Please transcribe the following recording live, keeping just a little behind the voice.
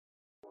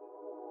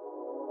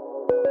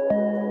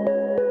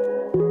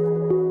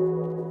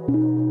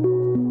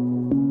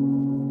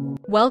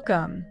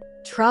Welcome,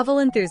 travel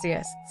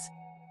enthusiasts.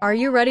 Are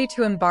you ready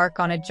to embark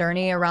on a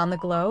journey around the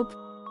globe?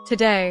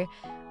 Today,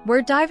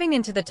 we're diving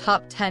into the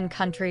top 10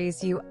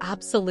 countries you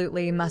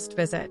absolutely must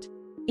visit.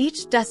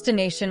 Each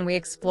destination we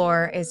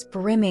explore is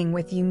brimming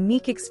with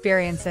unique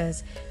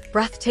experiences,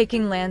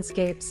 breathtaking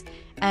landscapes,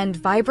 and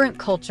vibrant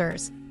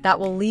cultures that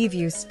will leave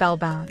you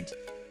spellbound.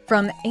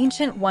 From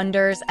ancient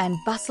wonders and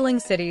bustling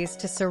cities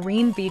to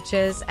serene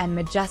beaches and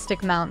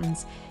majestic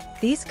mountains,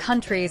 these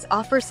countries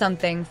offer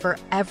something for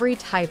every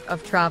type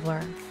of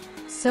traveler.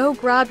 So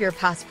grab your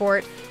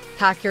passport,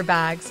 pack your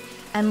bags,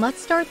 and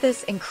let's start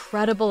this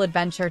incredible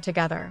adventure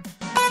together.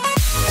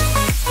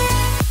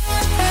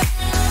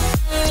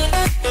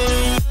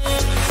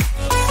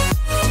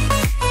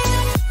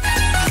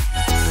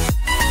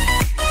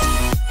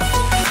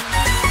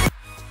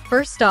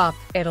 First stop,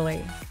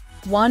 Italy.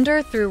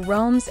 Wander through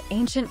Rome's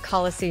ancient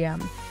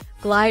Colosseum,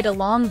 glide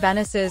along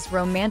Venice's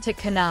romantic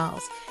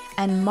canals,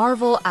 and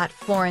marvel at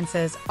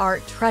Florence's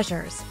art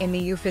treasures in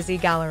the Uffizi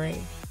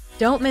Gallery.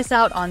 Don't miss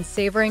out on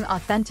savoring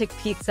authentic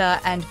pizza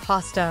and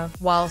pasta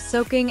while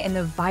soaking in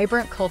the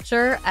vibrant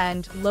culture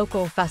and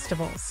local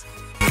festivals.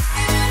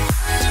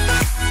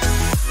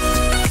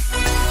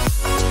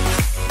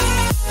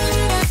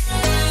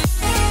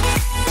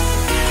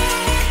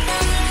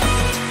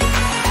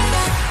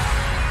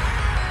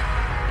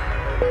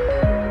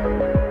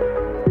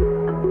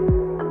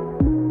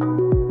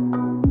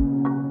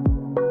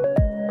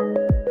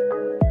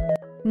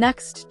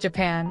 Next,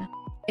 Japan.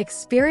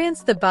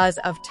 Experience the buzz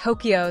of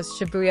Tokyo's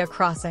Shibuya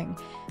Crossing,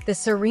 the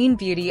serene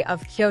beauty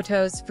of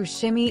Kyoto's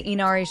Fushimi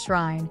Inari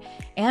Shrine,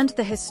 and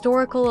the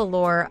historical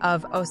allure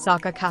of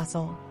Osaka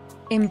Castle.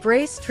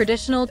 Embrace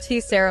traditional tea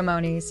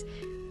ceremonies,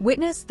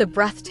 witness the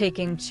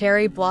breathtaking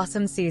cherry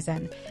blossom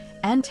season,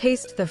 and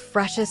taste the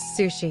freshest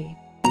sushi.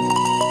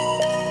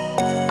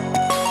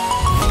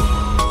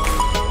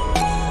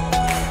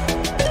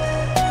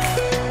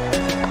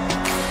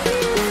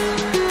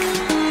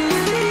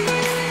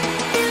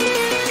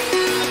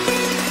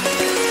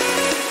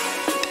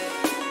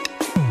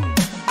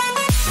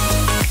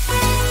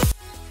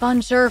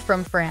 Bonjour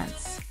from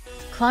France.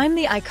 Climb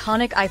the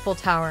iconic Eiffel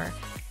Tower,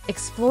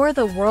 explore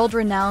the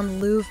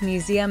world-renowned Louvre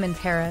Museum in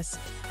Paris,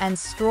 and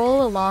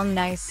stroll along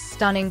Nice's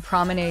stunning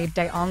Promenade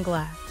des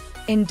Anglais.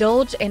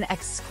 Indulge in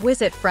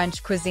exquisite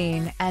French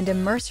cuisine and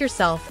immerse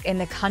yourself in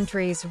the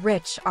country's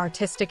rich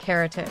artistic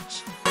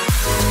heritage.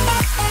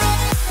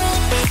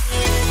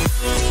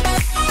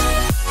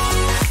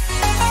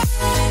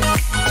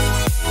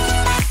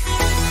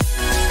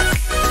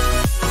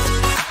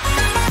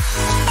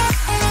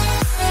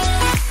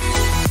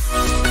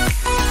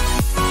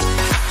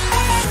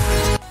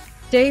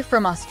 Day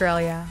from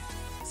Australia.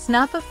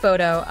 Snap a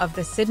photo of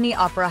the Sydney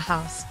Opera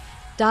House,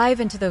 dive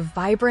into the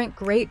vibrant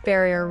Great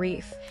Barrier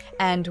Reef,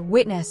 and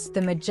witness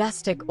the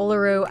majestic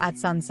Uluru at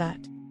sunset.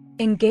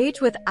 Engage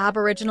with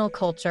Aboriginal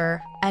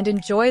culture and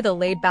enjoy the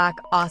laid-back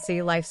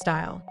Aussie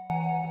lifestyle.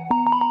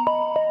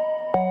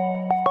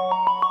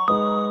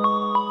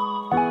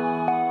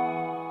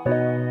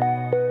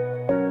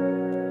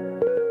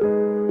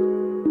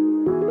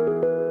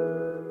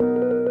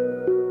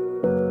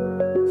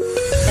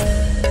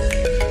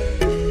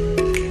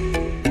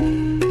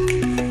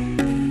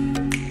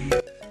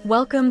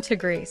 Welcome to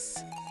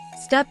Greece.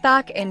 Step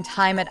back in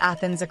time at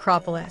Athens'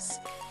 Acropolis,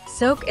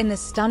 soak in the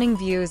stunning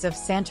views of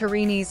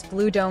Santorini's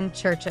blue-domed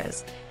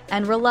churches,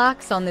 and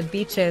relax on the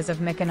beaches of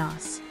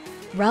Mykonos.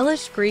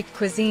 Relish Greek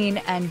cuisine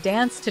and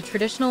dance to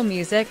traditional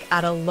music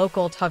at a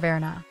local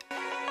taverna.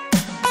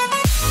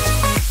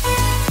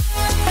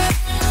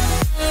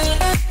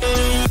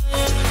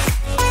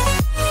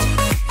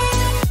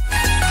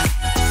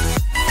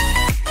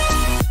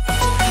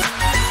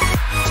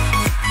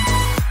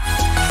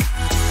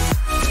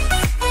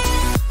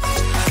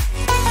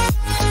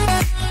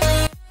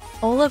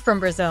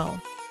 From Brazil.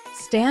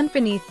 Stand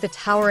beneath the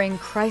towering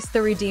Christ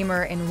the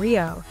Redeemer in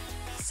Rio,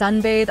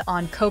 sunbathe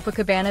on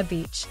Copacabana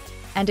Beach,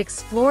 and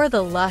explore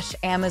the lush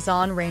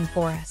Amazon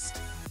rainforest.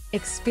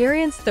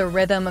 Experience the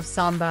rhythm of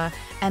samba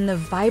and the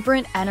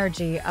vibrant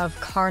energy of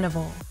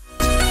carnival.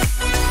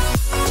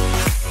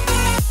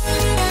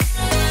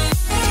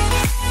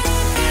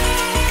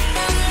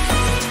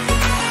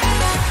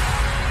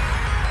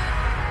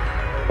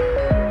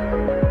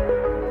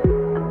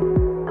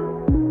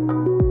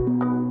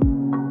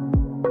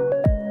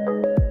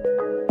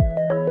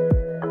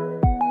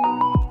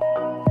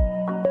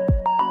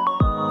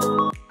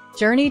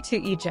 Journey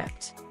to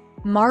Egypt.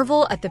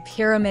 Marvel at the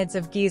pyramids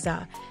of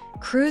Giza,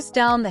 cruise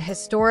down the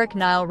historic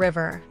Nile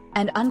River,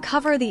 and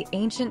uncover the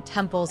ancient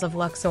temples of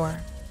Luxor.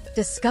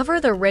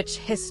 Discover the rich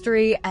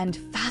history and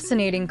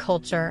fascinating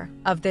culture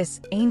of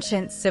this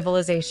ancient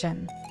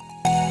civilization.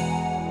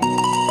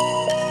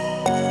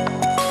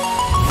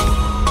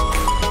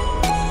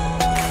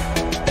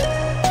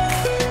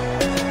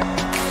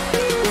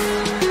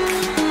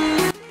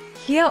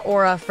 Kia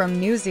ora from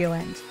New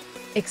Zealand.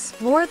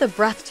 Explore the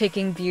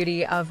breathtaking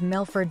beauty of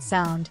Milford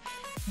Sound,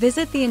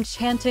 visit the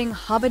enchanting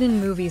Hobbiton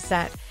movie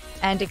set,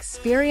 and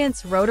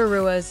experience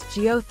Rotorua's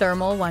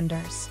geothermal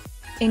wonders.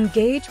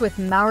 Engage with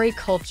Maori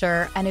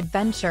culture and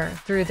adventure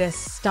through this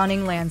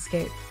stunning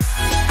landscape.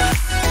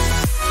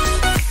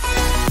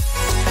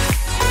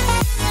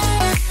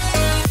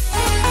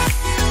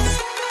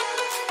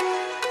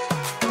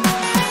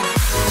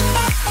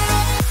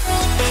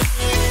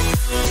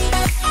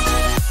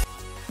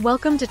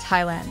 Welcome to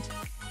Thailand.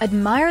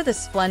 Admire the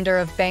splendor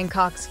of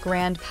Bangkok's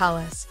Grand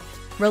Palace,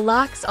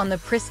 relax on the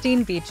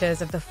pristine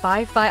beaches of the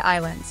Phi Phi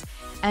Islands,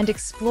 and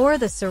explore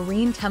the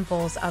serene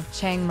temples of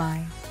Chiang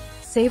Mai.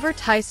 Savor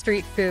Thai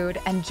street food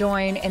and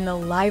join in the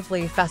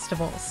lively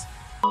festivals.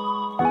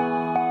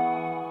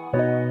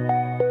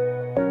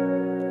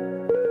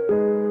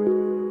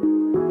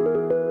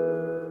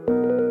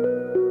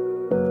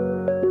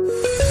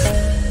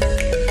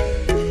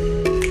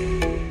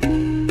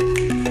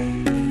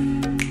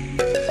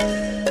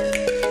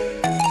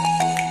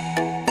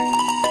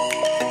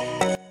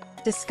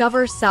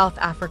 Discover South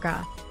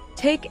Africa.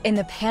 Take in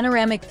the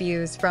panoramic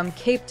views from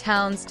Cape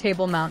Town's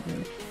Table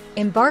Mountain.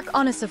 Embark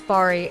on a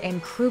safari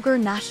in Kruger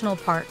National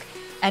Park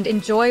and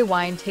enjoy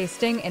wine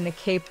tasting in the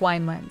Cape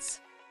Winelands.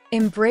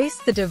 Embrace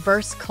the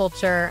diverse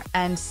culture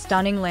and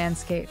stunning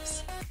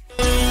landscapes.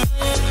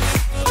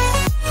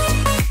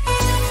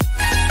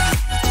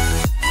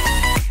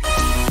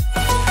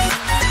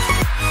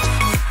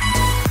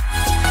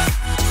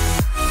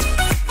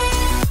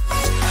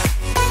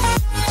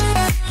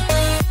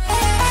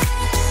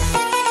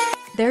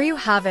 There you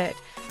have it,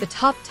 the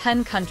top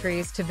 10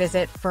 countries to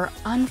visit for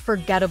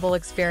unforgettable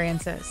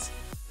experiences.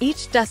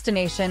 Each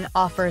destination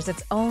offers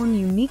its own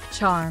unique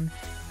charm,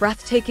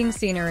 breathtaking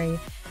scenery,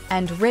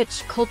 and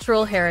rich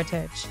cultural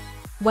heritage.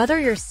 Whether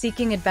you're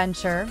seeking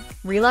adventure,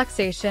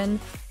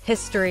 relaxation,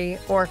 history,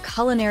 or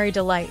culinary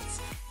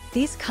delights,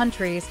 these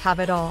countries have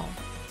it all.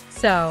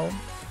 So,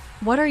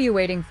 what are you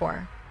waiting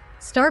for?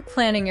 Start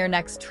planning your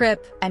next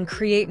trip and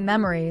create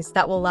memories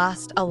that will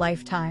last a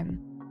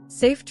lifetime.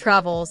 Safe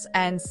travels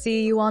and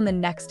see you on the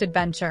next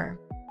adventure.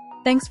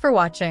 Thanks for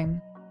watching.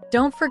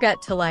 Don't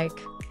forget to like,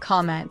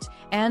 comment,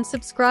 and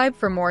subscribe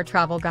for more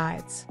travel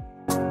guides.